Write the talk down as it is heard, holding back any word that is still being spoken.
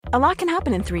A lot can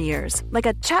happen in 3 years, like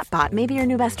a chatbot may be your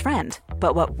new best friend.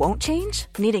 But what won't change?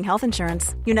 Needing health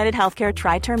insurance. United Healthcare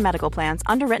Tri-Term Medical Plans,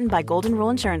 underwritten by Golden Rule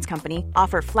Insurance Company,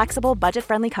 offer flexible,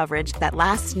 budget-friendly coverage that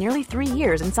lasts nearly 3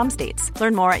 years in some states.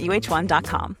 Learn more at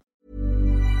uh1.com.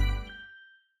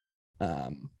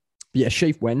 Yeah,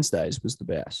 Sheaf Wednesdays was the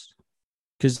best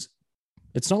because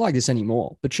it's not like this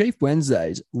anymore. But Sheaf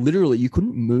Wednesdays, literally, you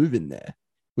couldn't move in there.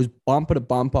 It was bumper to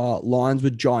bumper. Lines were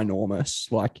ginormous,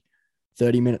 like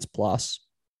 30 minutes plus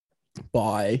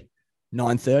by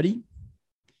 9:30.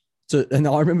 So, and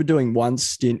I remember doing one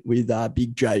stint with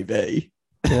Big JV.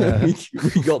 Yeah.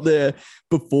 we got there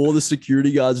before the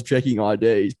security guards were checking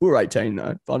IDs. We were 18 though.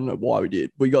 I don't know why we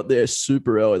did. We got there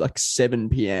super early, like 7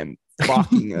 p.m.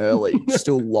 Fucking early,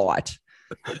 still light.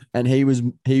 And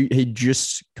he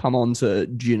just come on to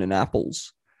gin and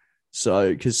apples. So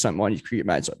because one of his cricket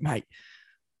mates like, mate,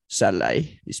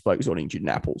 Saturday, this bloke was ordering gin and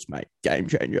apples, mate. Game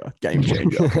changer.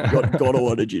 got to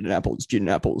order gin and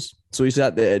apples. So we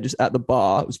sat there just at the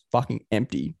bar. It was fucking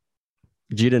empty.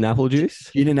 Gin and apple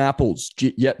juice? Gin and apples.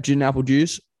 Yep, gin and apple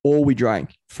juice. All we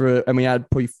drank and we had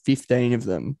probably 15 of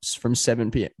them from 7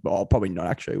 p.m. Well, probably not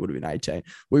actually. It would have been 18.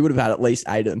 We would have had at least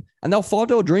 8 of them. And they were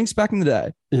 $5 drinks back in the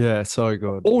day. Yeah, so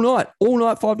good. All night,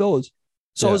 $5.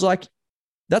 So I was like,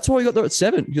 that's why we got there at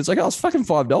 7. Because like, oh, it's fucking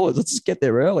 $5. Let's just get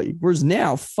there early. Whereas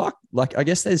now, like I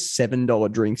guess there's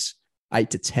 $7 drinks, 8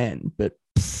 to 10. But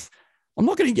I'm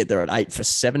not going to get there at 8 for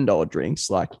 $7 drinks.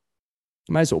 Like,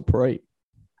 may as well pre.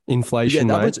 Inflation,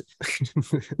 mate.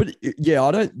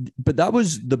 But that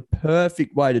was the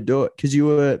perfect way to do it because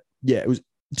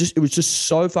it was just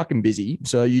so fucking busy.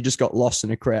 So you just got lost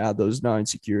in a crowd. There was no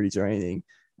insecurities or anything.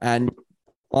 And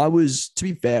to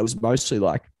be fair, it was mostly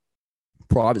like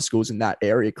private schools in that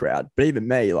area crowd. But even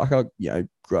me, like I,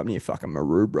 grew up near fucking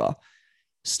Maroubra,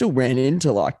 still ran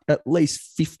into like at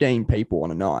least 15 people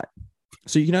on a night.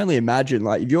 So you can only imagine,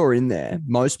 like, if you're in there,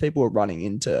 most people are running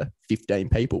into 15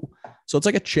 people. So it's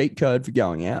like a cheat code for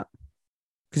going out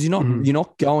because you're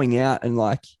not going out and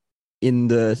like in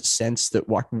the sense that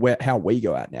like how we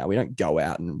go out now. We don't go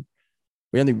out and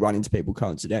we only run into people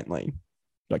coincidentally.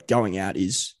 Like going out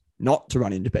is not to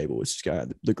run into people. It's just go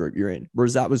out the group you're in.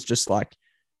 Whereas that was just like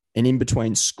an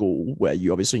in-between school where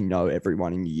you obviously know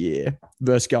everyone in your year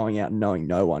versus going out and knowing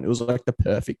no one. It was like the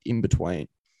perfect in-between.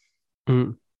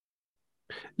 Mm.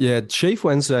 Yeah, Sheaf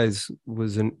Wednesdays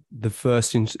was the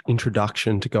first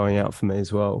introduction to going out for me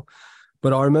as well.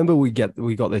 But I remember we got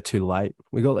there too late.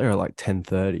 We got there at like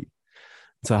 10:30.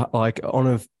 So like on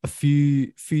a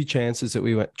few chances that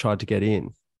we tried to get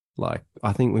in, like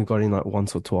I think we got in like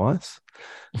once or twice.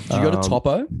 Did you go to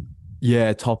Topo?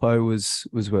 Yeah, Topo was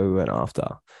where we went after.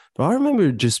 But I remember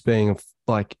it just being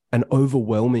like an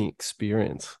overwhelming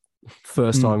experience.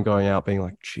 First time going out, being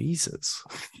like, Jesus.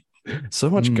 So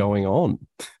much going on.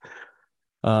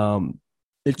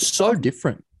 It's so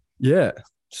different. Yeah,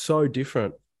 so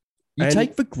different. You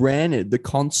take for granted the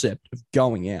concept of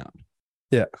going out.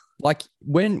 Yeah. Like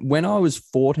when I was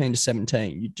 14 to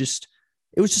 17,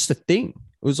 it was just a thing.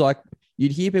 It was like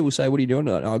you'd hear people say, "What are you doing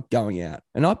tonight?" "I'm going out."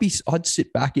 And I'd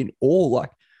sit back in awe, like,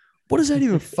 what does that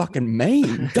even fucking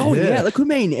mean? Going out, that could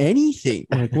mean anything.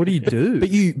 Like, what do you do?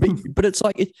 But it's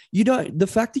like the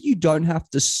fact that you don't have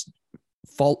to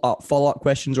follow up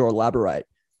questions or elaborate.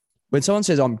 When someone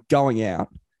says I'm going out,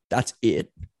 that's it.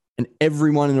 And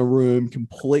everyone in the room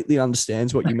completely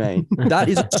understands what you mean. That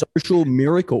is a social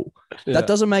miracle. Yeah. That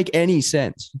doesn't make any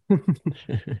sense.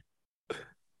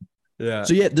 Yeah.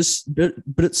 So yeah,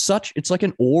 but it's like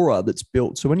an aura that's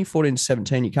built. So when you're 14 to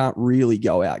 17, you can't really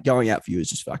go out. Going out for you is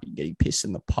just fucking getting pissed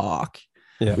in the park.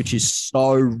 Yeah. Which is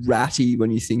so ratty when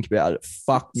you think about it.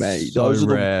 Fuck me. So those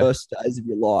are rare. The worst days of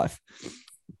your life.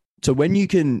 So when you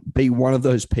can be one of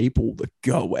those people that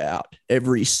go out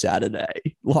every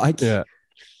Saturday, like,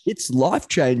 it's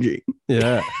life-changing.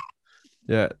 Yeah.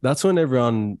 Yeah. That's when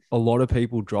a lot of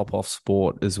people drop off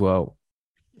sport as well,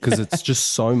 because it's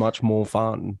just so much more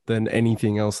fun than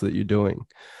anything else that you're doing.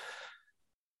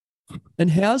 And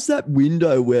how's that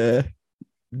window where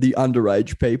the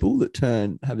underage people that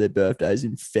have their birthdays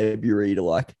in February to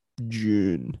like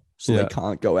June, so they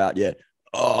can't go out yet?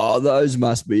 Oh, those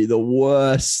must be the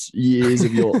worst years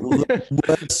of your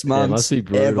worst months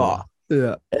ever.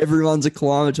 Yeah. Everyone's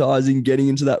acclimatizing, getting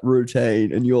into that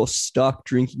routine, and you're stuck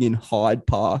drinking in Hyde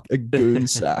Park, a goon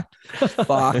sack.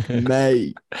 Fuck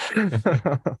me.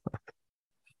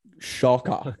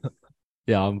 Shocker.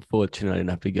 Yeah, I'm fortunate I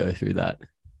didn't have to go through that.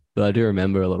 But I do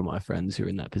remember a lot of my friends who were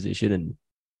in that position and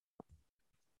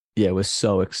were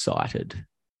so excited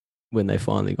when they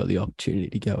finally got the opportunity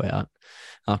to go out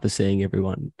after seeing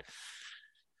everyone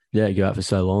go out for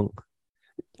so long.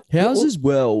 How's as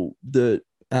well that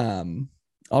I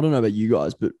don't know about you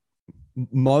guys, but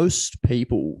most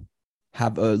people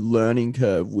have a learning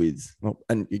curve with, well,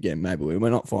 and again, maybe we're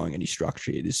not following any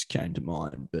structure here. This came to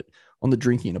mind, but on the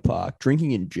drinking in a park,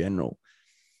 drinking in general,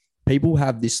 people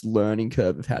have this learning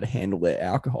curve of how to handle their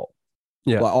alcohol.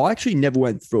 Yeah. Like, I actually never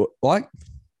went through it.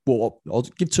 Well, I'll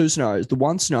give two scenarios. The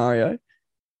one scenario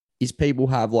is people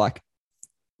have like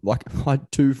I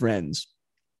had two friends,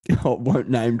 I won't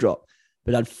name drop,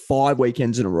 but had 5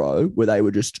 weekends in a row where they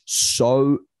were just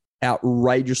so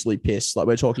outrageously pissed. Like,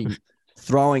 we're talking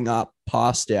throwing up,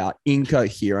 passed out,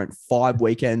 incoherent, 5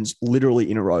 weekends literally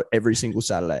in a row every single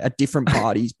Saturday at different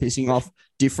parties, pissing off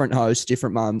different hosts,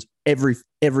 different mums, every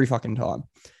fucking time.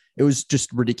 It was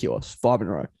just ridiculous. 5 in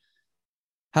a row.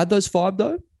 Had those 5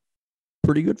 though.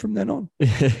 Pretty good from then on.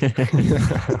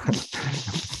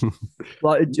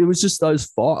 Like, it was just those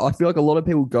 5. I feel like a lot of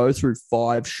people go through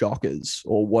 5 shockers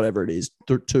or whatever it is,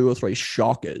 2 or 3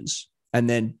 shockers, and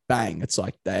then bang, it's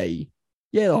like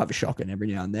they'll have a shocker every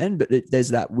now and then, but there's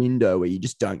that window where you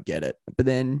just don't get it. But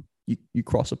then you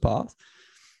cross a path.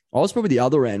 I was probably the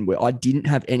other end where I didn't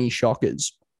have any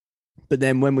shockers, but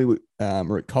then when we were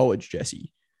at college,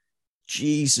 Jesse,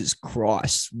 Jesus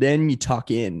Christ, then you tuck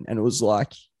in, and it was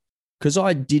like, because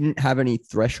I didn't have any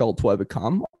threshold to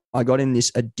overcome, I got in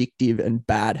this addictive and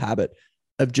bad habit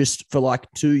of just for like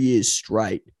 2 years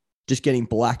straight, just getting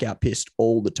blackout pissed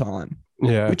all the time.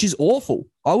 Yeah. Which is awful.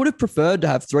 I would have preferred to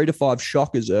have 3 to 5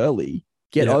 shockers early,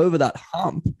 get over that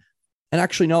hump, and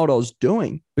actually know what I was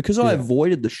doing. Because I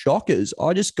avoided the shockers,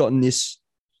 I just got in this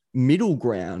middle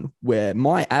ground where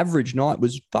my average night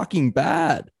was fucking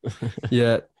bad.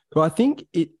 Yeah. But I think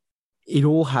it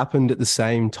all happened at the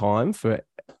same time for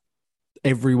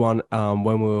everyone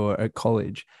when we were at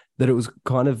college, that it was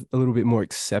kind of a little bit more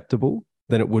acceptable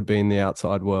than it would be in the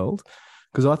outside world.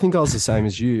 Because I think I was the same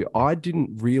as you. I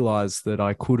didn't realize that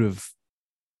I could have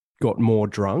got more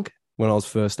drunk when I was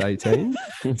first 18.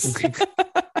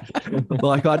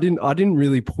 Like, I didn't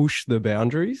really push the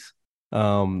boundaries.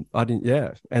 I didn't,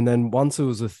 yeah. And then once it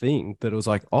was a thing that it was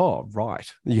like, oh,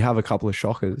 right, you have a couple of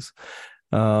shockers.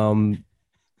 Yeah,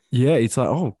 it's like,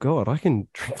 oh God, I can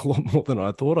drink a lot more than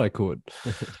I thought I could.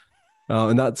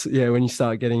 And that's, when you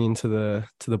start getting into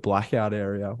the blackout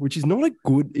area, which is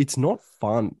it's not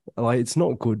fun. Like, it's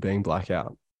not good being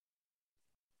blackout.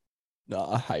 No,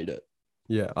 I hate it.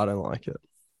 Yeah, I don't like it.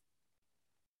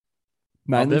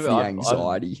 Mainly for the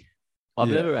anxiety.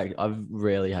 I've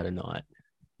rarely had a night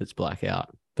that's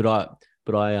blackout, but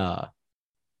I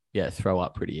throw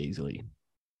up pretty easily.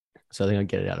 So I think I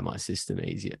get it out of my system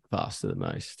faster than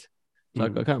most. So I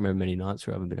can't remember many nights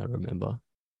where I haven't been able to remember.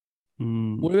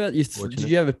 What about you? Did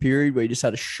you have a period where you just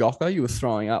had a shocker? You were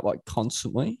throwing up like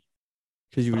constantly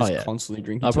because you were just constantly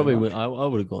drinking. I probably would. I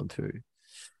would have gone through.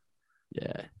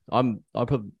 Yeah, I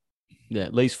probably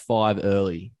at least 5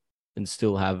 early, and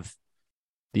still have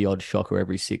the odd shocker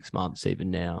every 6 months,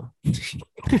 even now,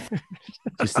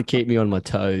 just to keep me on my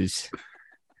toes.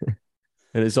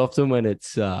 And it's often when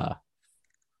it's I'm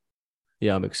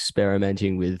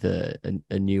experimenting with a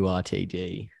new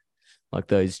RTD. Like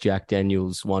those Jack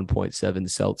Daniels 1.7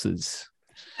 seltzers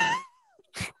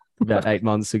about 8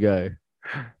 months ago.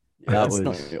 That's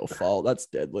not your fault. That's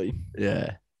deadly.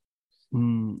 Yeah.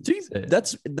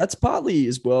 That's partly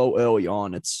as well early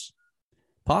on. It's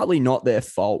partly not their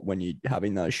fault when you're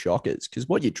having those shockers, because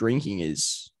what you're drinking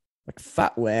is like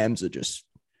fat lambs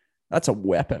that's a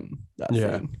weapon, that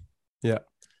thing. Yeah.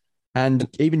 And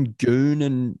even Goon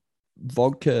and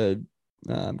vodka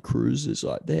cruises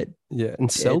like that. Yeah, and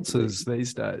seltzers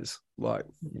these days, like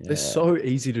they're so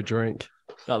easy to drink.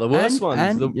 No, the worst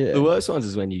the worst ones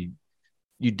is when you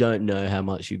don't know how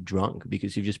much you've drunk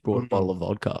because you've just brought a bottle of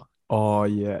vodka. Oh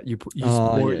yeah, you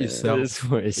pour it yourself.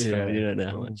 Yeah. You don't know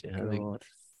how much you're having.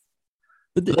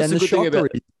 But that's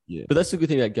the good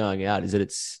thing about going out is that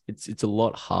it's a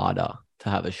lot harder to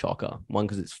have a shocker. One,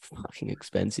 because it's fucking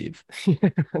expensive,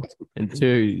 and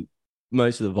 2,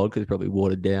 most of the vodka is probably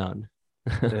watered down.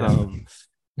 Yeah.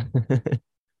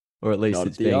 Or at least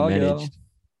it's being managed.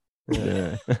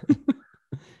 Yeah.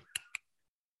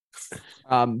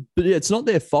 But it's not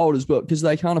their fault as well, because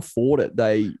they can't afford it.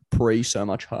 They pre so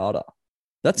much harder.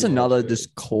 That's another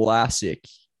just classic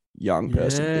young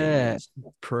person thing.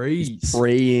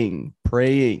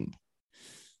 Preing,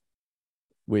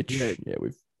 which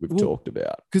we've talked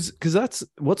about. Because that's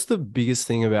what's the biggest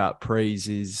thing about prees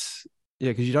is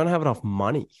because you don't have enough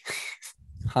money.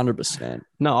 100%.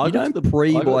 No, you don't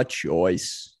pre by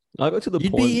choice. I got to the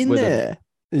You'd point be in there.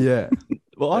 Yeah.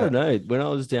 Well, I don't know. When I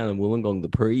was down in Wollongong, the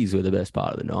prees were the best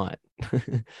part of the night.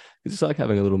 It's like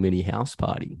having a little mini house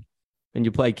party. And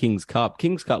you play King's Cup.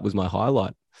 King's Cup was my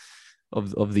highlight.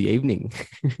 of the evening.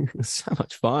 So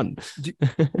much fun.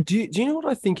 Do you know what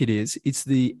I think it is? It's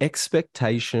the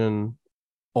expectation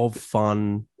of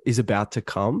fun is about to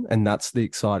come, and that's the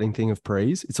exciting thing of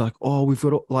prees. It's like, oh, we've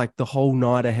got like the whole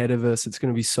night ahead of us. It's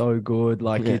going to be so good.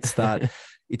 Like Yeah.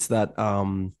 it's that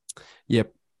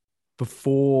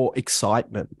before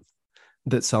excitement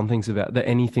that something's about, that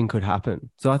anything could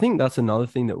happen. So I think that's another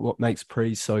thing that what makes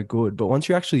prees so good. But once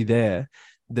you're actually there,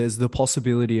 there's the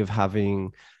possibility of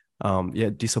having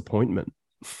disappointment.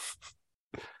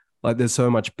 Like there's so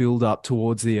much build up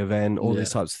towards the event, all these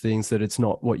types of things, that it's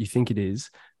not what you think it is,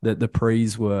 that the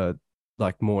prees were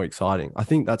like more exciting. I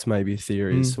think that's maybe a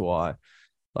theory as to why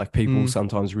like people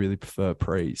sometimes really prefer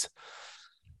prees.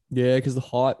 Yeah, because the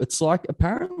hype, it's like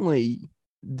apparently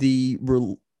the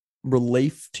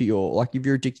relief to your, like if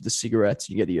you're addicted to cigarettes,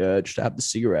 you get the urge to have the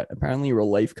cigarette. Apparently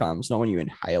relief comes not when you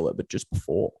inhale it, but just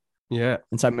before. Yeah.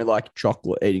 And same with like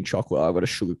chocolate, eating chocolate. I've got a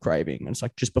sugar craving. And it's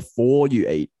like just before you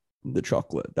eat the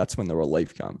chocolate, that's when the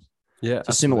relief comes. Yeah. It's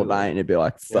a similar vein. It'd be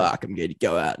like, fuck, I'm going to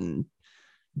go out and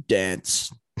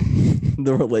dance.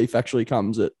 The relief actually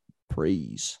comes at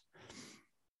prees.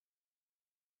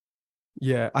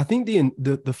 Yeah. I think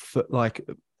the like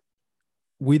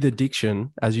with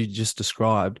addiction, as you just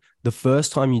described, the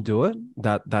first time you do it,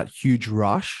 that huge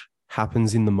rush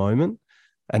happens in the moment.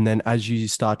 And then as you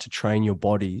start to train your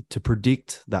body to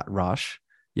predict that rush,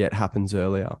 it happens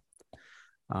earlier.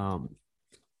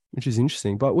 Which is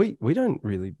interesting. But we don't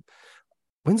really.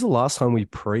 When's the last time we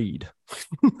preed?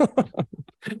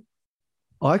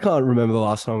 I can't remember the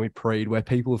last time we preed where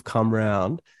people have come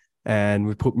round and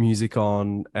we put music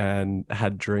on and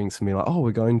had drinks and be like, oh,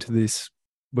 we're going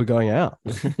out.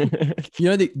 You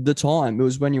know, the time it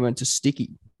was when you went to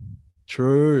Sticky.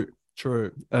 True.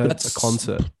 That's a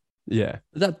concert. Yeah.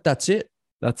 That's it.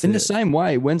 That's in it. the same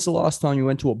way. When's the last time you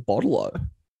went to a bottle-o?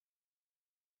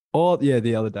 Oh, yeah.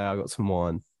 The other day I got some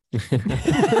wine.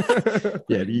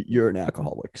 Yeah, you're an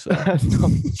alcoholic. So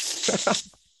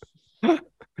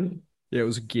yeah, it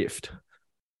was a gift.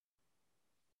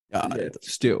 yeah.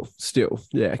 Still.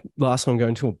 Yeah. Last time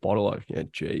going to a bottle-o. Yeah,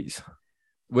 geez.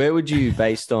 Where would you,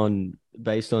 based on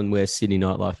where Sydney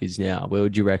nightlife is now, where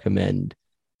would you recommend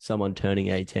someone turning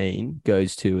 18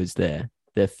 goes to as their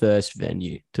first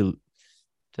venue to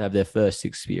have their first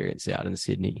experience out in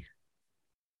Sydney?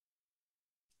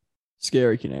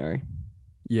 Scary Canary.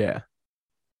 Yeah.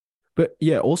 But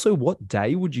yeah, also what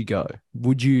day would you go?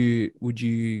 Would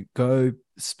you go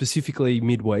specifically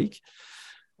midweek,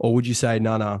 or would you say,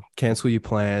 no, cancel your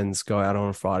plans, go out on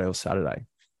a Friday or Saturday?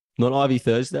 Not Ivy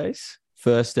Thursdays?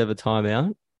 First ever time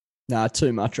out? Nah,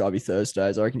 too much Ivy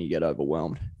Thursdays. I reckon you get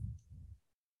overwhelmed.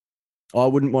 I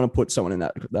wouldn't want to put someone in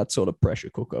that sort of pressure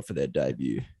cooker for their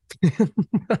debut.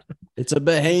 It's a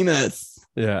behemoth.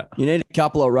 Yeah. You need a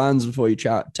couple of runs before you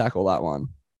tackle that one.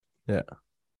 Yeah.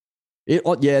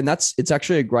 And it's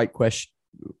actually a great question.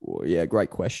 Yeah, great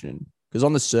question. Because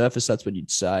on the surface, that's what you'd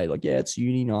say. Like, yeah, it's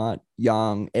uni night,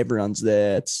 young, everyone's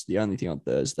there. It's the only thing on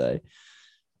Thursday.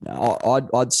 No,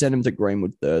 I'd send them to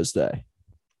Greenwood Thursday.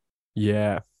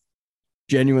 Yeah.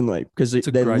 Genuinely, because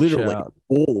they're literally shout.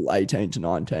 all 18 to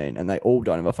 19 and they all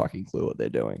don't have a fucking clue what they're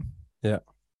doing. Yeah.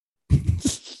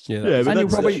 Yeah, but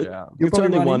It's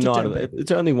only one night.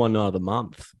 It's only one night of the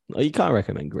month. You can't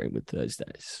recommend Greenwood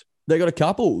Thursdays. They got a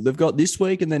couple. They've got this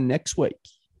week and then next week,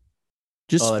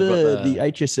 just for the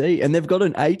HSE, and they've got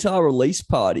an ATAR release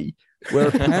party where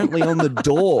apparently on the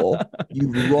door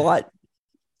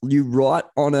you write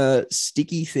on a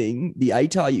sticky thing the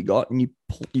ATAR you got, and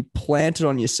you plant it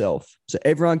on yourself so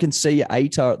everyone can see your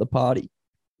ATAR at the party.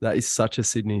 That is such a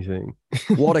Sydney thing.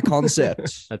 What a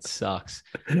concept! That sucks.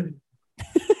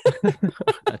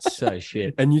 That's so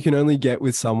shit. And you can only get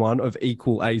with someone of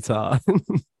equal ATAR.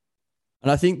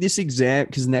 And I think this exam,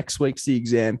 because next week's the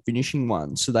exam finishing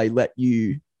one, so they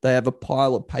have a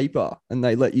pile of paper and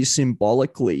they let you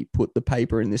symbolically put the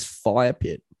paper in this fire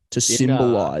pit to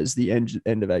symbolize the end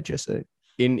of HSE.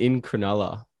 In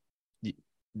Cronulla,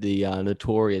 the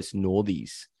notorious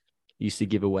Northies used to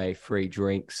give away free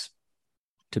drinks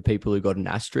to people who got an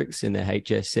asterisk in their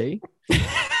HSC.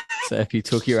 So if you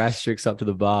took your asterisk up to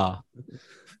the bar,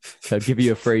 they'd give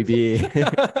you a free beer.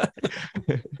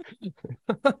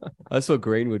 That's what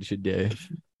Greenwood should do.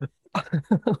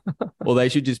 Or they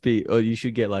should you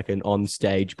should get like an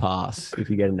on-stage pass if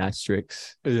you get an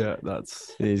asterisk. Yeah,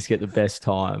 you just get the best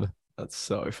time. That's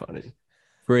so funny.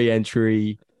 Free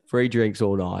entry, free drinks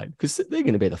all night, because they're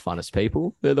going to be the funnest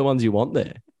people. They're the ones you want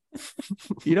there.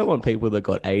 You don't want people that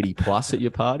got 80 plus at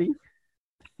your party.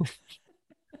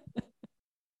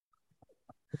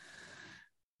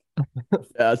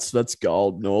 That's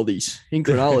gold. Northies in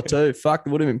Cronulla too. Fuck,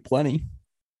 there would have been plenty.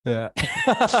 Yeah.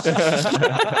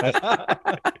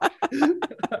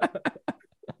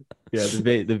 Yeah,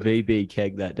 the VB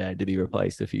keg that day had to be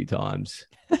replaced a few times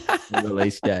on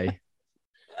release day.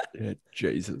 Yeah,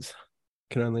 Jesus.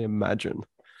 Can only imagine.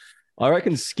 I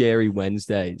reckon scary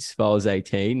Wednesdays. If I was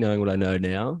 18, knowing what I know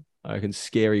now, I reckon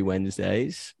scary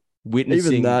Wednesdays.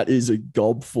 Witnessing Even that is a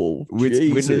gobful.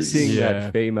 Jesus. witnessing Yeah.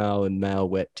 that female and male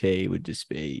wet tea would just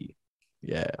be,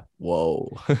 yeah,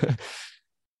 whoa.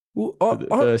 Well, For the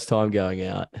first time going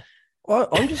out.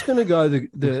 I'm just going to go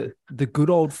the good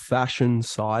old fashioned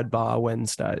sidebar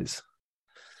Wednesdays.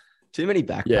 Too many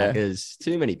backpackers.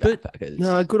 Too many But- backpackers.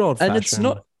 No, good old fashioned. And it's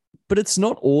not, but it's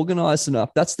not organized enough.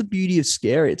 That's the beauty of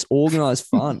Scary. It's organized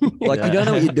fun. Like, you don't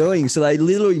know what you're doing. So they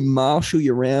literally marshal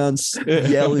you around,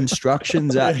 yell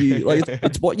instructions at you. Like,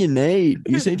 it's what you need.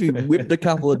 You seem to be whipped a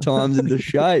couple of times into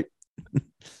shape.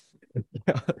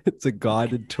 It's a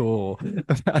guided tour.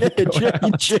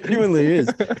 It genuinely is.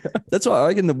 That's why I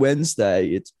reckon the Wednesday,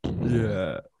 it's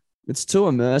too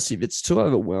immersive. It's too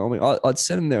overwhelming. I'd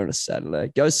send them there on a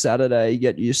Saturday. Go Saturday,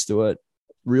 get used to it.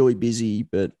 Really busy,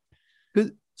 but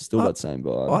still that same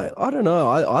vibe. I don't know.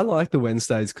 I like the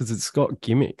Wednesdays because it's got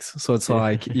gimmicks. So it's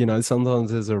like,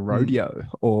 sometimes there's a rodeo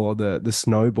or the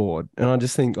snowboard. And I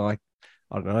just think like,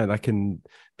 I don't know, that can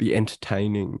be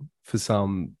entertaining for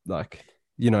some, like,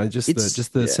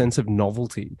 just the sense of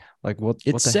novelty. Like what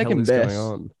the second hell is best. going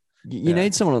on? You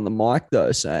need someone on the mic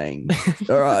though saying,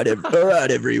 all right,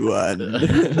 everyone,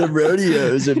 the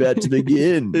rodeo is about to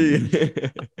begin.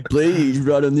 Please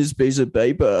write on this piece of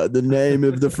paper the name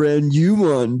of the friend you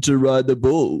want to ride the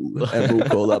bull, and we'll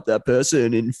call up that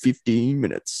person in 15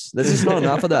 minutes. There's just not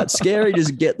enough of that. Scary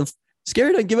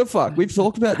Scary don't give a fuck. We've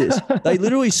talked about this. They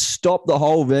literally stop the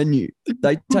whole venue.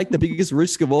 They take the biggest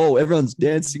risk of all. Everyone's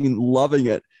dancing and loving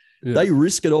it. Yeah. They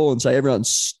risk it all and say, everyone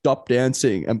stop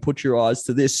dancing and put your eyes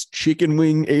to this chicken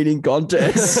wing eating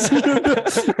contest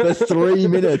for 3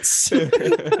 minutes.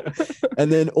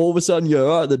 And then all of a sudden you're,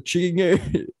 all right,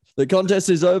 the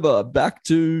contest is over. Back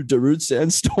to Darude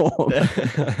Sandstorm.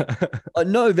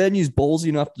 No venue's ballsy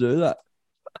enough to do that.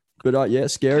 But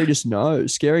Scary just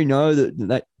knows. Scary know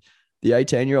that the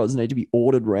 18-year-olds need to be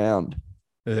ordered round.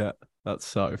 Yeah, that's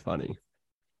so funny.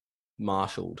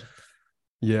 Marshaled.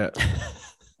 Yeah.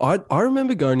 I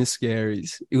remember going to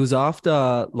Scary's. It was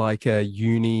after like a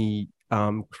uni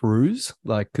cruise,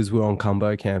 like because we were on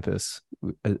Cumbo campus.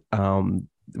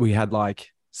 We had like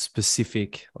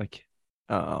specific like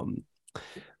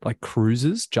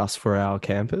cruises just for our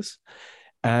campus.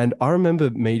 And I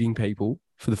remember meeting people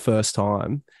for the first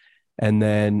time. And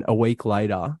then a week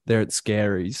later, they're at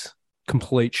Scary's,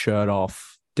 complete shirt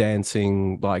off,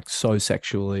 dancing like so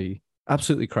sexually,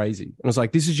 absolutely crazy. And I was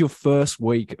like, this is your first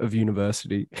week of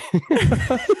university.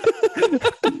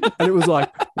 And it was like,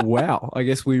 wow, I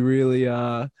guess we really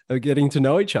are getting to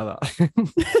know each other.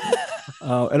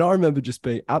 And I remember just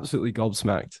being absolutely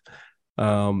gobsmacked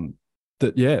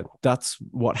that's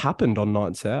what happened on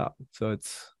nights out. So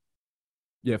it's,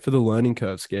 for the learning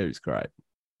curve, Scary's great.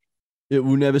 It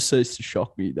will never cease to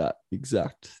shock me, that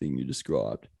exact thing you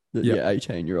described. That your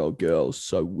 18-year-old girls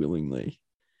so willingly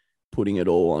putting it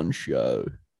all on show.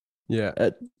 Yeah.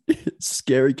 At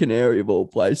Scary Canary of all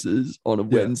places on a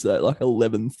Wednesday, like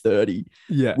 11:30.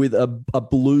 Yeah. With a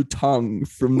blue tongue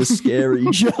from the Scary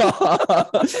jar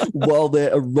while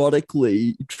they're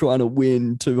erotically trying to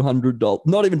win $200.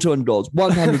 Not even $200,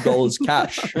 $100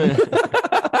 cash.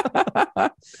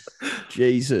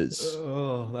 Jesus.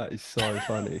 Oh, that is so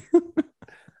funny.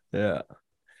 Yeah.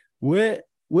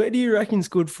 Where do you reckon's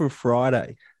good for a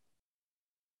Friday?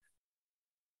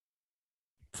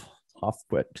 Tough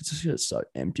question. It's so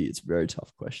empty. It's a very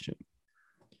tough question.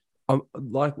 I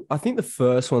think the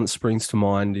first one that springs to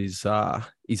mind is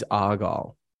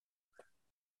Argyle.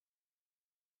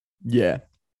 Yeah.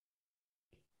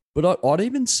 But I'd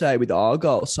even say with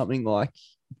Argyle something like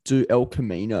do El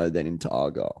Camino then into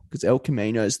Argyle, because El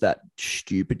Camino is that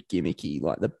stupid gimmicky,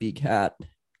 like the big hat,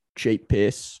 cheap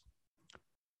piss,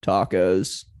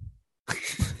 tacos.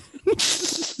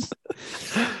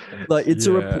 Like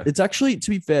it's actually, to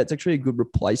be fair, it's actually a good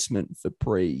replacement for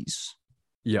prees.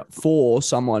 Yeah. For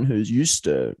someone who's used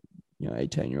to,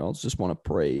 18-year-olds just want to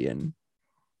pre and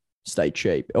stay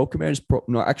cheap. El Camino is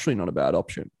actually not a bad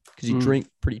option because you drink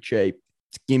pretty cheap.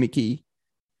 It's gimmicky.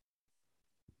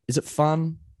 Is it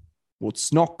fun? Well,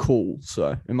 it's not cool,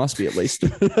 so it must be at least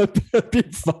a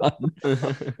bit fun.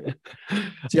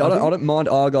 See, I don't mind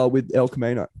Argyle with El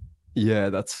Camino. Yeah,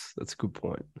 that's a good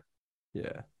point.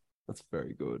 Yeah, that's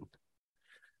very good.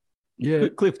 Yeah,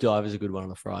 Cliff Dive is a good one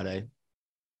on a Friday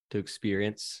to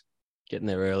experience. Getting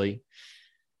there early.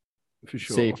 For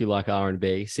sure. See if you like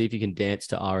R&B. See if you can dance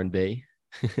to R&B.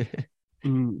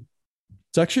 Mm.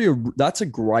 It's actually that's a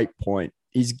great point.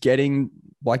 Is getting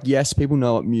like, yes, people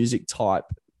know what music type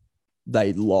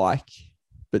they like,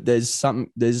 but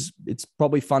it's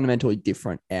probably fundamentally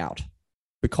different out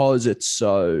because it's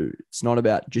not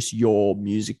about just your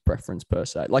music preference per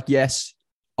se. Like, yes,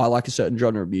 I like a certain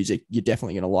genre of music. You're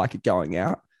definitely going to like it going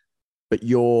out, but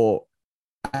you're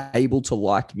able to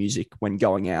like music when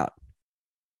going out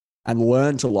and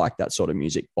learn to like that sort of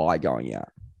music by going out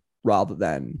rather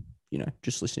than,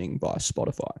 just listening via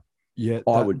Spotify. Yeah,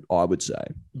 I would say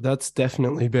that's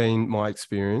definitely been my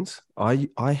experience.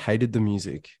 I hated the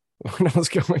music when I was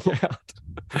going out.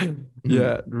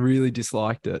 Yeah, really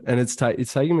disliked it, and it's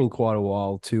taken me quite a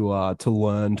while to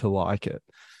learn to like it,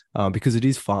 because it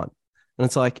is fun, and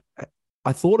it's like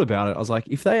I thought about it. I was like,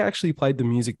 if they actually played the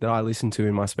music that I listen to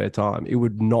in my spare time, it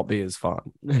would not be as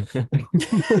fun. Like,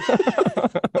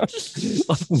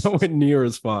 nowhere near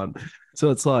as fun. So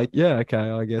it's like, yeah, okay,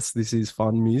 I guess this is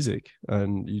fun music,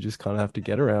 and you just kind of have to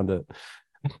get around it.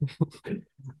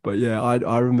 But yeah,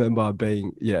 I remember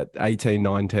being 18,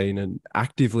 19 and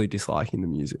actively disliking the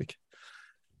music.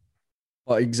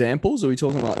 Examples? Are we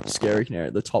talking like Scary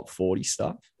Canary, the top 40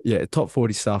 stuff? Yeah, top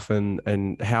 40 stuff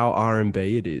and how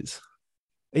R&B it is.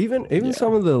 Even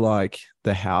some of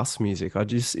the house music, it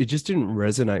just didn't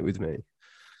resonate with me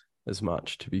as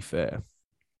much, to be fair.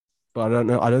 But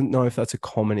I don't know if that's a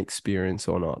common experience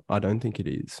or not. I don't think it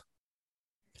is.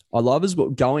 I love as well,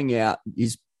 going out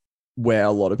is where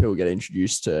a lot of people get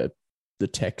introduced to the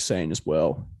tech scene as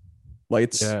well. Like,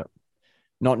 it's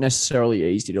not necessarily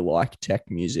easy to like tech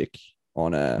music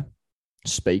on a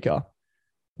speaker,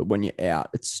 but when you're out,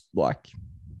 it's like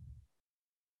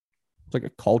a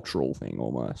cultural thing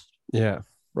almost. Yeah.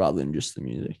 Rather than just the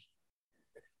music.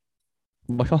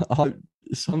 Like, a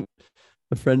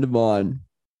friend of mine,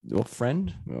 or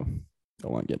friend, well, I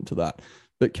won't get into that,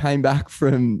 but came back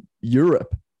from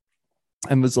Europe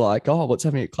and was like, oh, what's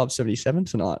happening at Club 77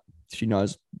 tonight? She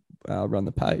knows, run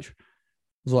the page. I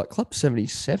was like, Club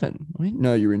 77? I didn't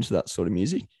know you were into that sort of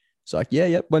music. It's like,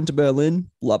 yeah, went to Berlin,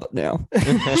 love it now.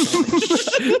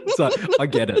 So I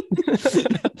get it.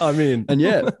 I mean, and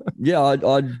I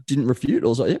didn't refute. I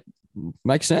was like,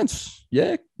 makes sense.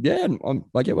 Yeah,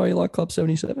 I get why you like Club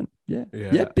 77. Yeah,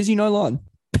 busy no line.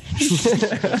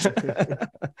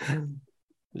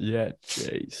 Yeah,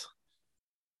 jeez.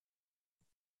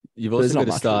 You've also got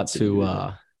to start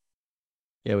to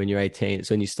when you're 18, it's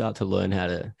when you start to learn how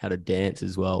to dance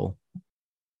as well.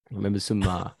 I remember some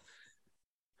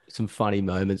funny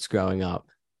moments growing up,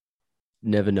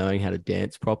 never knowing how to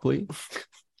dance properly.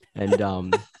 And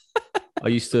I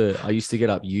used to get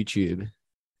up YouTube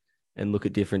and look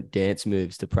at different dance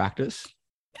moves to practice.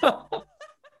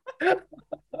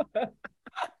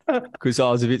 Because I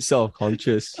was a bit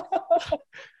self-conscious.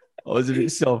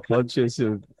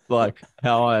 Of like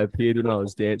how I appeared when I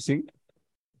was dancing.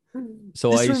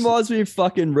 So this reminds me of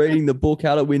fucking reading the book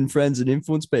How to Win Friends and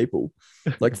Influence People.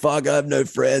 Like, fuck, I have no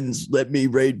friends. Let me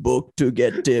read book to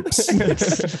get tips.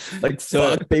 Like,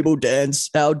 fuck, people dance.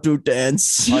 How to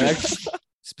dance. I actually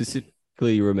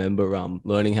specifically remember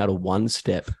learning how to one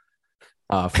step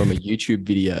from a YouTube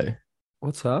video.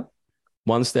 What's that?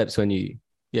 One step's when you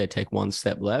take one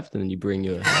step left and then you bring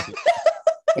your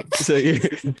so you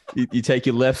take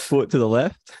your left foot to the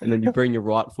left and then you bring your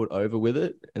right foot over with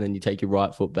it and then you take your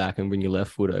right foot back and bring your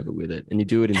left foot over with it and you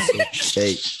do it in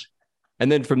sync. And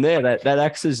then from there that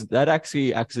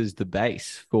actually acts as the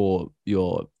base for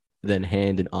your then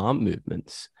hand and arm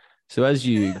movements. So as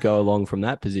you go along from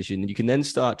that position, you can then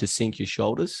start to sink your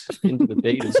shoulders into the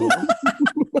beat as well.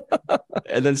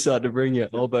 And then start to bring your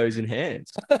elbows and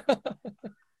hands.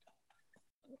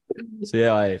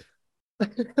 So I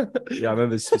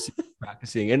remember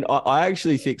practicing, and I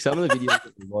actually think some of the videos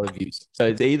get a lot of views. So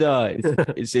it's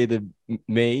either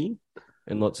me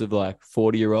and lots of like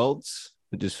 40-year-olds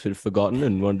who just sort of forgotten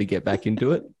and wanted to get back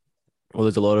into it, or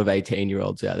there's a lot of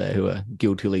 18-year-olds out there who are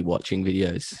guiltily watching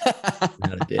videos on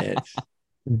how to dance.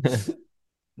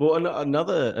 Well,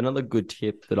 another good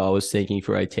tip that I was thinking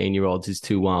for 18-year-olds is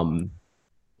to I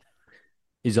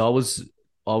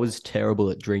was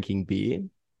terrible at drinking beer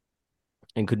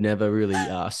and could never really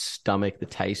stomach the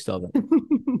taste of it.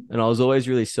 And I was always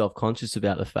really self-conscious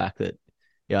about the fact that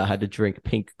I had to drink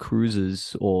Pink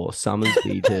Cruisers or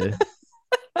Summersby to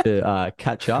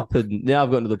catch up. And now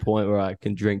I've gotten to the point where I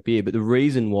can drink beer. But the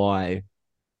reason why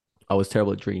I was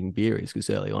terrible at drinking beer is because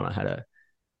early on I had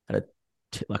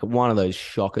like one of those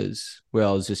shockers where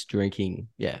I was just drinking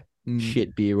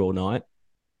shit beer all night.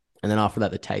 And then after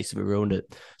that, the taste of it ruined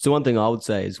it. So one thing I would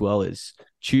say as well is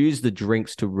choose the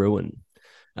drinks to ruin.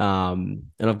 And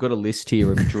I've got a list here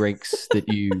of drinks that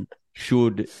you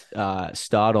should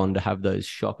start on to have those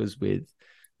shockers with.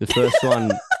 The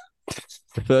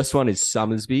first one is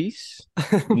Summersby's.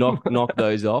 Knock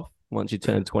those off. Once you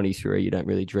turn 23, you don't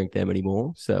really drink them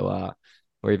anymore. So,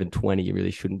 or even 20, you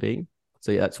really shouldn't be.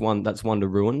 So yeah, that's one to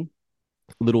ruin.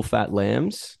 Little Fat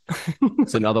Lambs.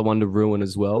 It's another one to ruin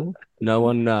as well. No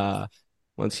one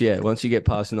once you get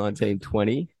past 19,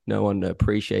 20, no one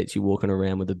appreciates you walking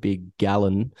around with a big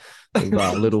gallon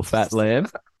of Little Fat Lamb.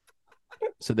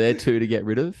 So they're two to get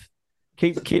rid of.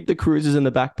 Keep the cruisers in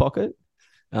the back pocket.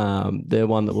 They're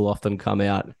one that will often come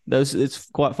out. It's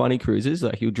quite funny cruisers.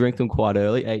 Like you'll drink them quite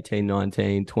early, 18,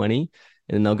 19, 20, and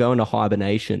then they'll go into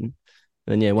hibernation.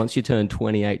 And yeah, once you turn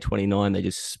 28, 29, they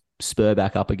just spur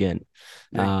back up again.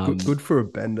 Yeah, good for a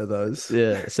bender, those.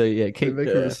 Yeah. So yeah, keep make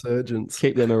a resurgence.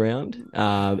 Keep them around.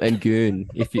 And Goon.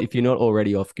 If you're not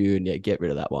already off Goon, yeah, get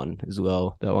rid of that one as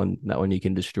well. That one you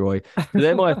can destroy. So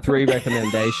they're my 3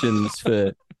 recommendations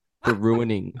for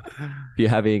ruining. If you're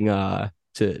having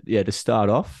to start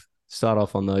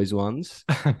off on those ones.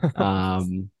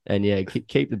 And yeah,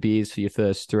 keep the beers for your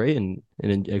first 3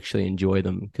 and actually enjoy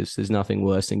them, because there's nothing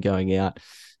worse than going out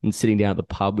and sitting down at the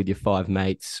pub with your 5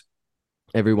 mates.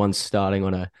 Everyone's starting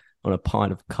on a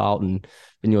pint of Carlton,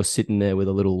 and you're sitting there with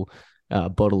a little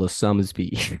bottle of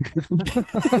Summersby.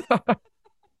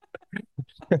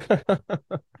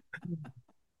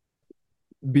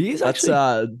 Beers, that's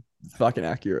fucking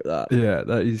accurate.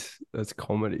 That's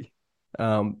comedy.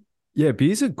 Yeah,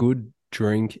 beer's a good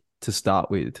drink to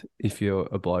start with if you're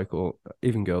a bloke, or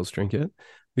even girls drink it,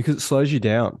 because it slows you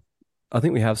down. I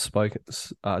think we have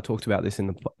talked about this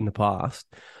in the past,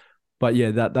 but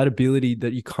yeah, that ability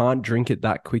that you can't drink it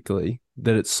that quickly,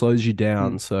 that it slows you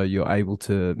down, so you're able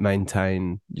to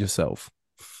maintain yourself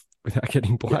without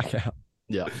getting blackout.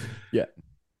 Yeah.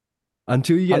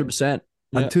 Until you get 100%.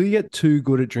 Until you get too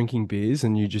good at drinking beers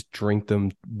and you just drink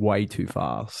them way too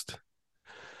fast.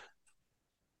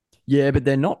 Yeah, but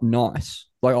they're not nice.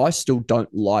 Like, I still don't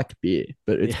like beer,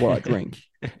 but it's what I drink.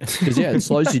 Because, yeah, it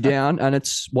slows you down, and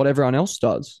it's what everyone else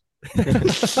does.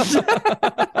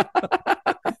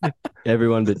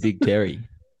 Everyone but Big Terry.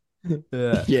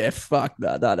 Yeah. Yeah, fuck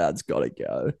that. That ad's got to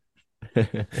go.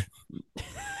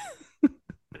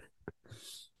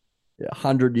 Yeah,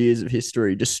 100 years of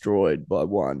history destroyed by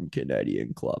one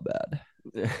Canadian club ad.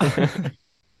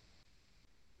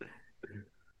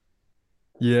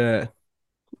 Yeah.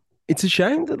 It's a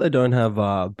shame that they don't have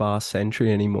Bar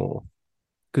Sentry anymore,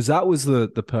 because that was the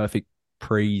perfect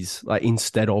prees, like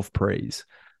instead of prees.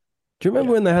 Do you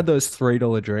remember when they had those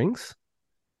 $3 drinks?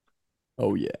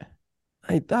 Oh, yeah.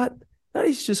 Hey, that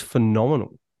is just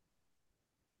phenomenal.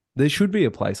 There should be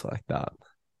a place like that.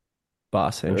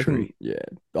 Bar Sentry. Yeah.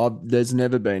 There's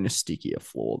never been a stickier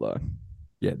floor, though.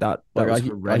 Yeah, that Like, was I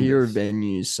horrendous. hear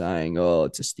venues saying, "Oh,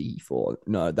 it's a sticky floor."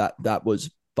 No, that was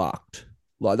fucked.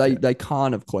 Like, they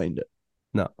can't have cleaned it.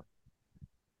 No.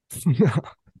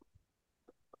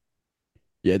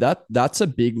 Yeah, that's a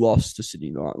big loss to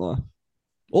Sydney nightlife.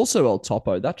 Also, El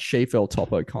Topo, that Sheaf El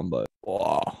Topo combo.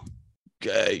 Oh,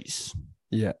 jeez.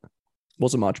 Yeah.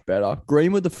 Wasn't much better.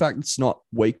 Greenwood, the fact it's not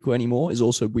week anymore is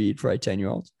also weird for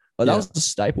 18-year-olds. Like, that was the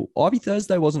staple. Ivy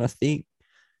Thursday wasn't a thing.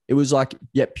 It was like,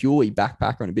 purely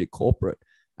backpacker and a bit of corporate.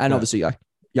 And obviously, like,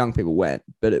 young people went.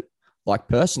 But it, like,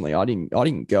 personally, I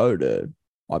didn't go to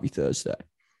Ivy Thursday.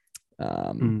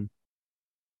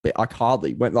 But I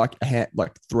hardly went like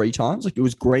 3 times. Like, it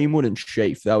was Greenwood and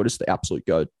Sheaf. They were just the absolute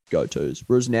go-tos.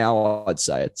 Whereas now I'd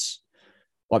say it's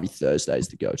Ivy Thursday is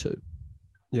the go-to.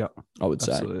 Yeah, I would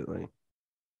say. Absolutely.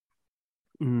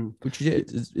 Which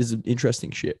is an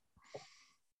interesting shit.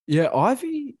 Yeah,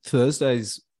 Ivy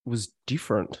Thursdays was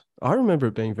different. I remember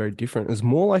it being very different. It was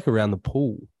more like around the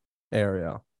pool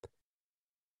area.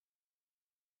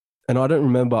 And I don't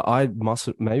remember,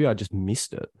 maybe I just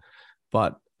missed it.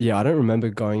 But yeah, I don't remember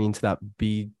going into that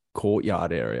big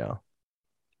courtyard area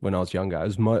when I was younger.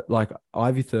 It was like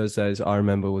Ivy Thursdays, I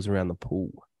remember, was around the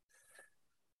pool.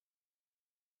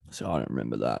 So I don't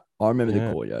remember that. I remember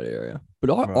the courtyard area.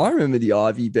 But I remember the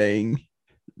Ivy being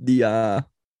the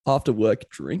after work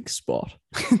drink spot.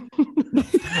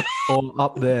 Or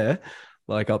up there,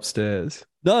 like upstairs.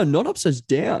 No, not upstairs,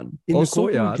 down. In the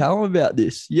courtyard. Tell them about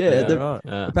this. Yeah,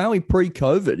 apparently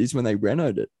pre-COVID is when they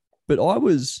renovated it. But it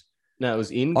was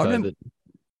in COVID.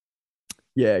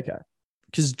 Yeah, okay.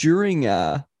 Because during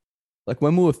like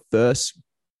when we were first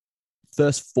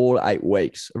 4 to 8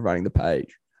 weeks of running the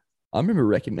page, I remember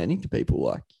recommending to people,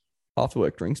 like, after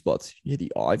work drink spots, the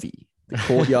Ivy. The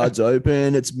courtyard's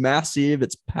open, it's massive,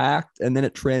 it's packed, and then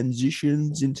it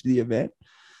transitions into the event.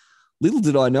 Little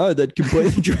did I know that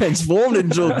completely transformed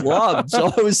into a club.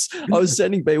 So I was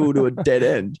sending people to a dead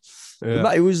end. Yeah.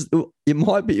 Mate,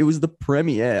 it was the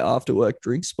premier after work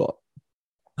drink spot.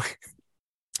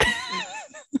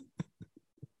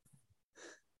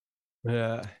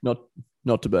 Yeah.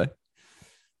 Not to be.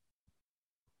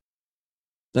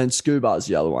 Then Scuba's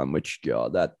the other one, which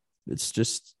God, that it's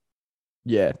just,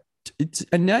 yeah. It's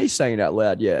and now you're saying it out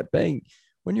loud, yeah. Being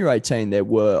when you're 18,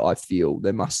 I feel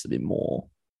there must have been more.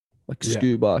 Like Yeah.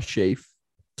 Scuba, Sheaf,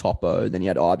 Topo, then you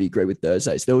had Ivy agree with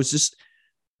Thursdays. There was just,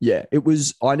 yeah, it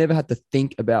was, I never had to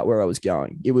think about where I was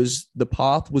going. It was, the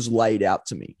path was laid out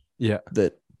to me Yeah.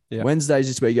 that Yeah. Wednesdays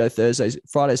is where you go, Thursdays,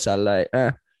 Friday, Saturday,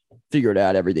 figure it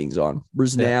out, everything's on.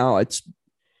 Whereas now it's,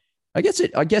 I guess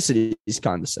it is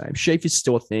kind of the same. Sheaf is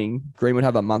still a thing. Green would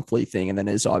have a monthly thing, and then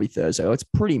there's Ivy Thursday. It's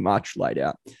pretty much laid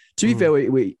out. To be fair,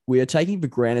 we are taking for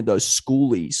granted those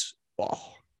schoolies.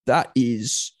 Oh, that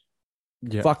is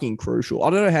fucking crucial. I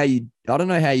don't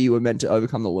know how you were meant to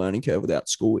overcome the learning curve without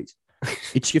schoolies.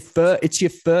 It's your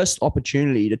first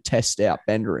opportunity to test out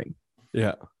bendering.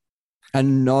 Yeah.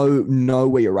 And know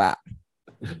where you're at.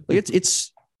 Like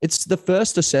it's the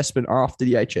first assessment after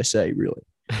the HSA, really.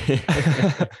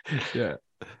 Yeah.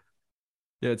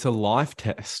 Yeah, it's a life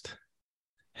test.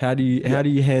 How do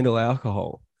you handle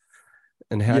alcohol?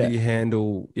 And how do you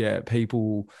handle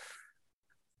people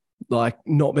like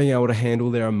not being able to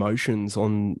handle their emotions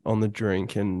on the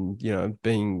drink and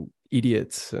being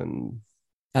idiots and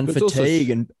fatigue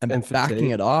and and backing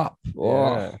fatigue. it up.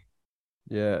 Oh.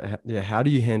 Yeah. How do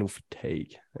you handle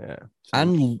fatigue? Yeah.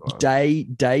 And day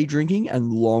drinking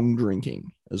and long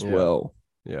drinking as well.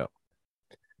 Yeah.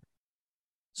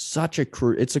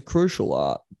 It's a crucial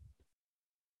art.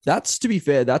 That's, to be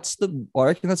fair, I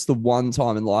reckon that's the one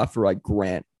time in life where I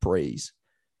grant prees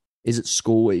is at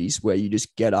schoolies where you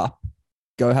just get up,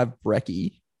 go have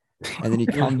brekkie, and then you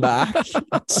come back,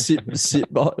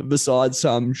 sit beside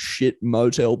some shit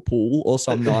motel pool or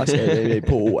some nice Airbnb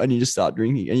pool, and you just start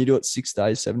drinking, and you do it 6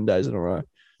 days, 7 days in a row.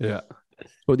 Yeah.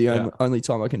 Or the only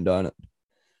time I condone it.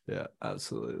 Yeah,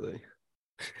 absolutely.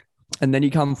 And then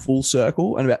you come full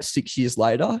circle, and about 6 years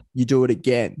later, you do it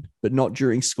again, but not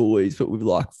during schoolies, but with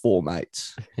like 4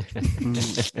 mates.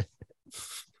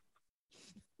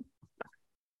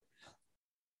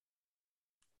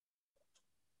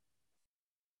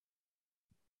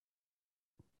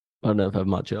 I don't know if I have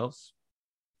much else.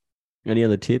 Any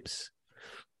other tips?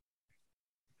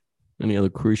 Any other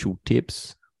crucial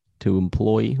tips to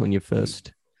employ on your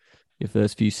first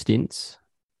few stints?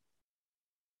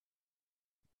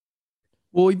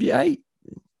 Well, if you ate,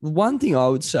 one thing I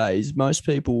would say is most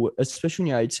people, especially when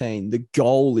you're 18, the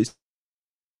goal is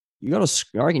I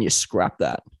reckon you scrap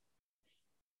that.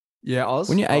 Yeah,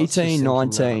 when you're 18,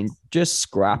 19, just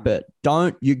scrap it.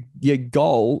 Your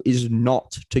goal is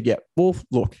not to get, well,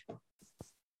 look,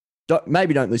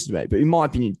 maybe don't listen to me, but in my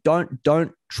opinion,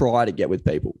 don't try to get with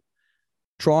people.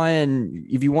 Try and,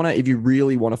 if you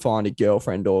really want to find a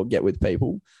girlfriend or get with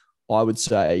people, I would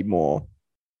say more,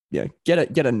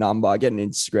 get a number, get an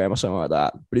Instagram or something like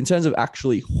that. But in terms of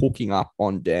actually hooking up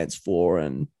on dance floor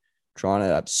and trying to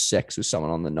have sex with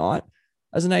someone on the night,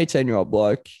 as an 18-year-old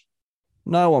bloke,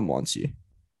 no one wants you.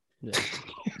 Yeah.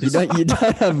 You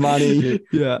don't have money.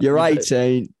 Yeah. You're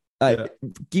 18. Hey,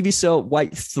 give yourself,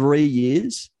 wait 3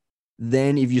 years.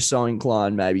 Then if you're so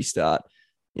inclined, maybe start,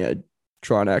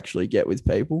 trying to actually get with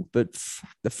people. But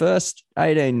the first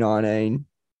 18, 19,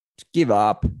 give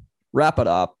up, wrap it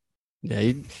up.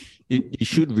 Yeah, you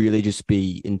should really just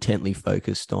be intently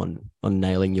focused on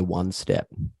nailing your one step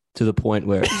to the point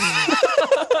where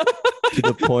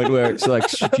it's like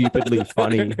stupidly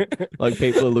funny. Like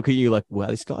people are looking at you like, wow,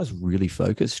 this guy's really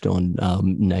focused on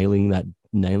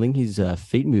nailing his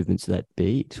feet movements to that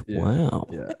beat. Yeah. Wow.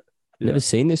 Yeah. Never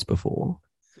seen this before.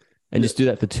 And just do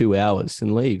that for 2 hours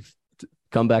and leave.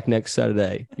 Come back next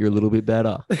Saturday. You're a little bit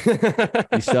better.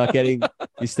 You start getting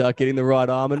the right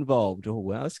arm involved. Oh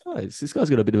wow, this guy's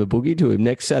got a bit of a boogie to him.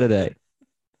 Next Saturday,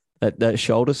 that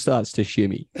shoulder starts to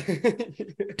shimmy.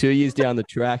 2 years down the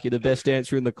track, you're the best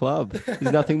dancer in the club. There's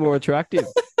nothing more attractive.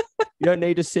 You don't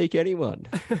need to seek anyone.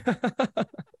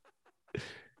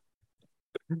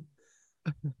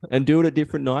 And do it at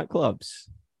different nightclubs.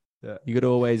 Yeah. You got to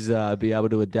always be able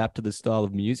to adapt to the style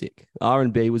of music.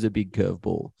 R&B was a big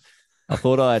curveball. I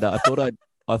thought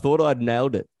I'd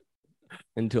nailed it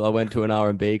until I went to an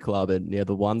R&B club, and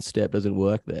the one step doesn't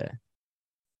work there.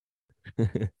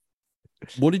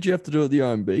 What did you have to do at the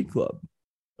R&B club?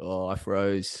 Oh, I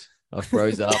froze up.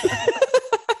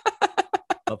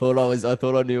 I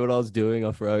thought I knew what I was doing.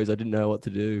 I froze. I didn't know what to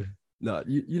do. No,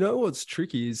 you know what's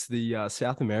tricky is the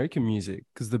South American music,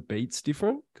 because the beat's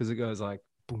different, because it goes like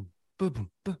boom, boom, boom,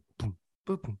 boom, boom,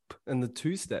 boom, boom, and the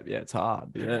two step. Yeah, it's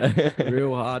hard. Yeah,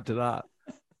 real hard to that.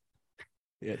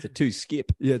 Yeah, it's a two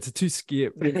skip. Yeah, it's a two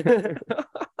skip. But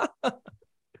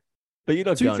you're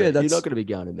not To be going. fair, You're that's- not going to be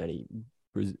going to many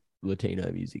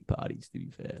Latino music parties. To be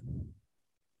fair,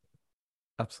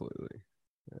 Absolutely.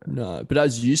 No, but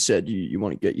as you said, you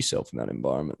want to get yourself in that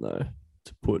environment though.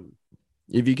 To put,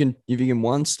 if you can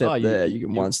one step Oh, there, you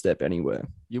can one step anywhere.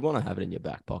 you want to have it in your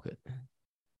back pocket.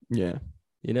 Yeah,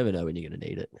 You never know when you're going to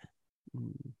need it.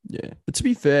 yeah. But to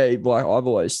be fair, like I've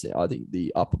always said, I think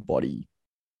the upper body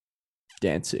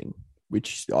dancing,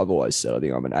 which I've always said, I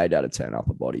think I'm an 8 out of 10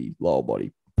 upper body, lower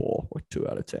body poor, like 2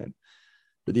 out of 10.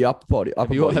 But the upper body,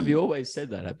 Have you always said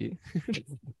that? Have you?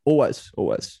 always.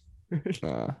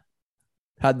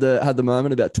 Had the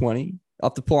moment about 20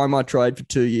 after plying my trade for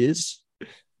 2 years.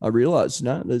 I realized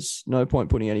there's no point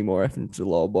putting any more effort into the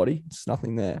lower body. It's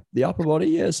nothing there. The upper body,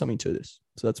 yeah, there's something to this.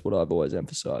 So that's what I've always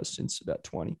emphasized since about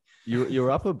 20.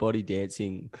 Your upper body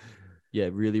dancing, yeah,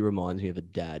 really reminds me of a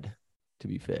dad. To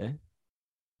be fair,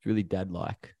 it's really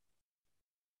dad-like.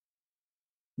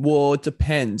 Well, it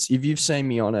depends. If you've seen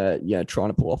me on trying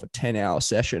to pull off a 10-hour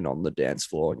session on the dance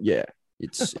floor, yeah,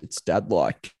 it's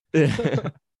dad-like.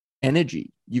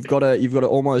 Energy. You've got to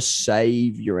almost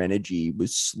save your energy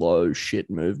with slow shit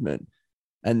movement,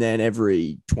 and then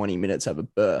every 20 minutes have a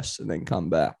burst and then come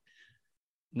back.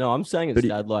 No, I'm saying it's But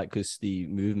dad-like because the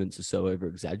movements are so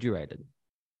over-exaggerated.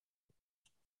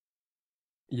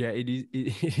 Yeah, it is.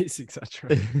 It is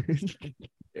exaggerated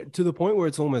to the point where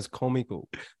it's almost comical.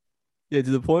 Yeah,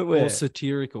 to the point where Or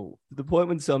satirical. to the point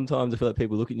when sometimes I feel like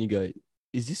people look at you and go,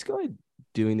 "Is this guy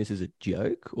doing this as a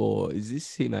joke, or is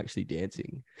this him actually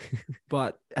dancing?"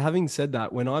 But having said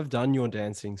that, when I've done your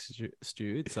dancing,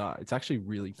 Stu, it's actually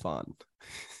really fun.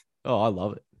 Oh, I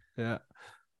love it. Yeah.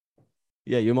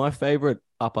 Yeah, you're my favorite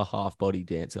upper half body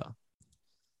dancer.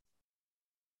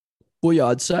 Well, yeah,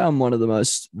 I'd say I'm one of the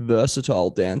most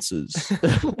versatile dancers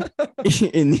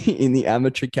in the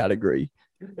amateur category,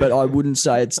 but I wouldn't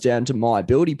say it's down to my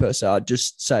ability per se. I'd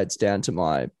just say it's down to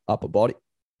my upper body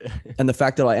and the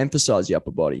fact that I emphasize the upper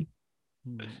body.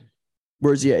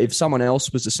 Whereas, yeah, if someone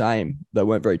else was the same, they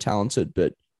weren't very talented,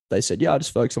 but they said, yeah, I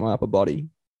just focus on my upper body.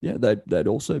 Yeah, they'd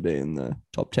also be in the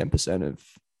top 10% of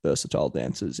versatile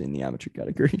dancers in the amateur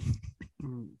category.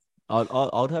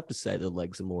 I'd have to say the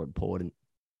legs are more important.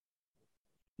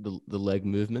 The leg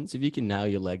movements. If you can nail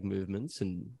your leg movements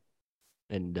and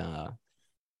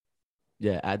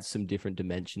add some different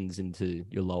dimensions into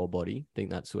your lower body, I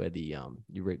think that's where the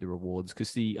you reap the rewards,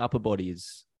 because the upper body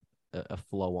is a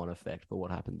flow-on effect for what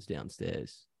happens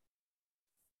downstairs.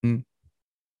 I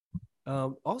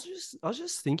was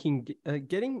just thinking,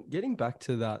 getting back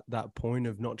to that point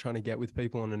of not trying to get with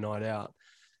people on a night out.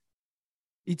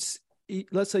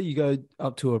 Let's say you go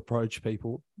up to approach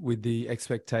people with the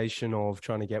expectation of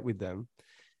trying to get with them,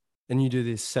 and you do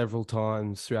this several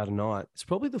times throughout a night. It's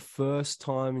probably the first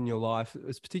time in your life,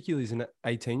 particularly as an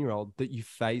 18-year-old, that you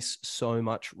face so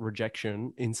much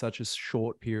rejection in such a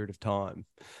short period of time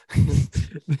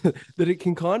that it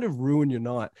can kind of ruin your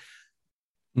night.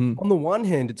 On the one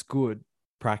hand, it's good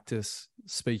practice,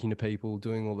 speaking to people,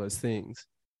 doing all those things,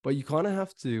 but you kind of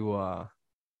have to,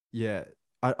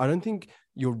 I don't think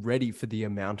you're ready for the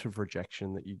amount of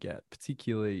rejection that you get,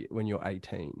 particularly when you're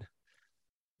 18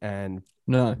 and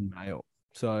male.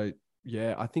 So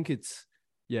yeah, I think it's,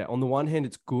 on the one hand,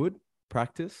 it's good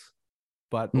practice,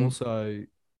 but also,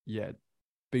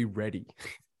 be ready.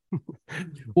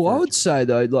 Well, I would say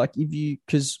though, like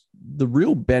because the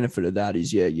real benefit of that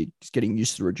is, you're just getting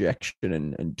used to rejection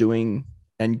and doing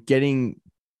and getting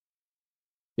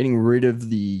rid of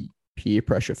the peer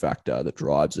pressure factor that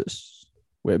drives us,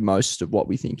 where most of what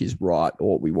we think is right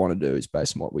or what we want to do is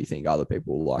based on what we think other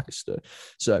people will like us to.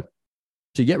 So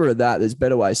to get rid of that, there's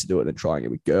better ways to do it than trying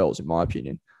it with girls, in my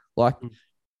opinion. Like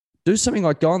do something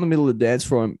like go in the middle of the dance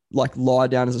floor and like lie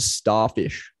down as a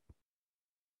starfish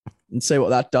and see what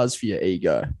that does for your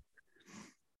ego,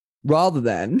 rather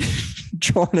than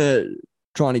trying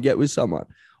to get with someone.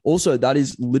 Also, that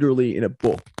is literally in a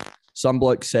book. Some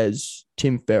bloke says,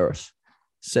 Tim Ferriss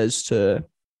says, to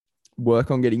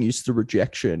work on getting used to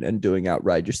rejection and doing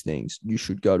outrageous things, you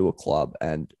should go to a club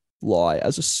and lie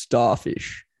as a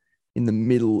starfish in the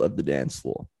middle of the dance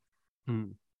floor.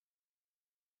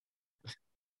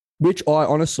 Which I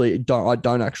honestly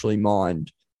don't actually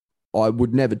mind. I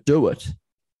would never do it,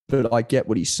 but I get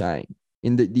what he's saying.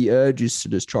 In the urge is to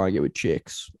just try and get with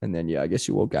chicks, and then I guess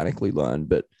you organically learn.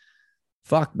 But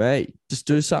fuck me, just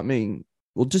do something.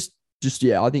 Well, just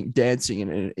I think dancing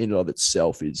in and of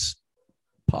itself is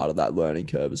part of that learning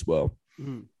curve as well.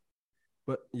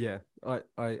 But yeah, I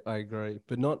agree,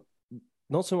 but not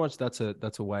so much. That's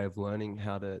a way of learning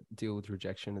how to deal with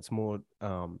rejection. It's more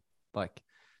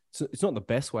so it's not the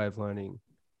best way of learning,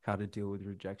 how to deal with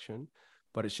rejection,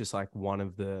 but it's just like one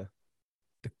of the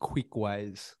quick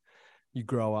ways you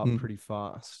grow up pretty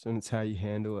fast, and it's how you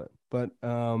handle it. But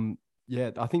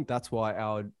yeah, I think that's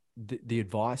why the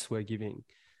advice we're giving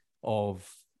of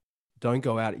don't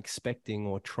go out expecting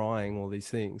or trying all these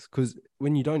things, because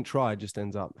when you don't try, it just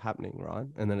ends up happening, right?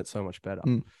 And then it's so much better.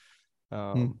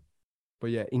 But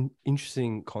yeah,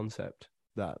 interesting concept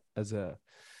that as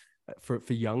for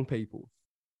young people,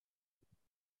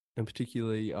 and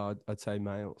particularly I'd say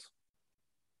males.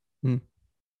 And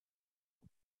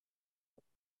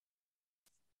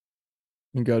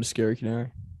go to Scary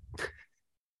Canary.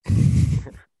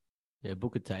 Yeah,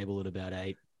 book a table at about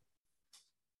 8.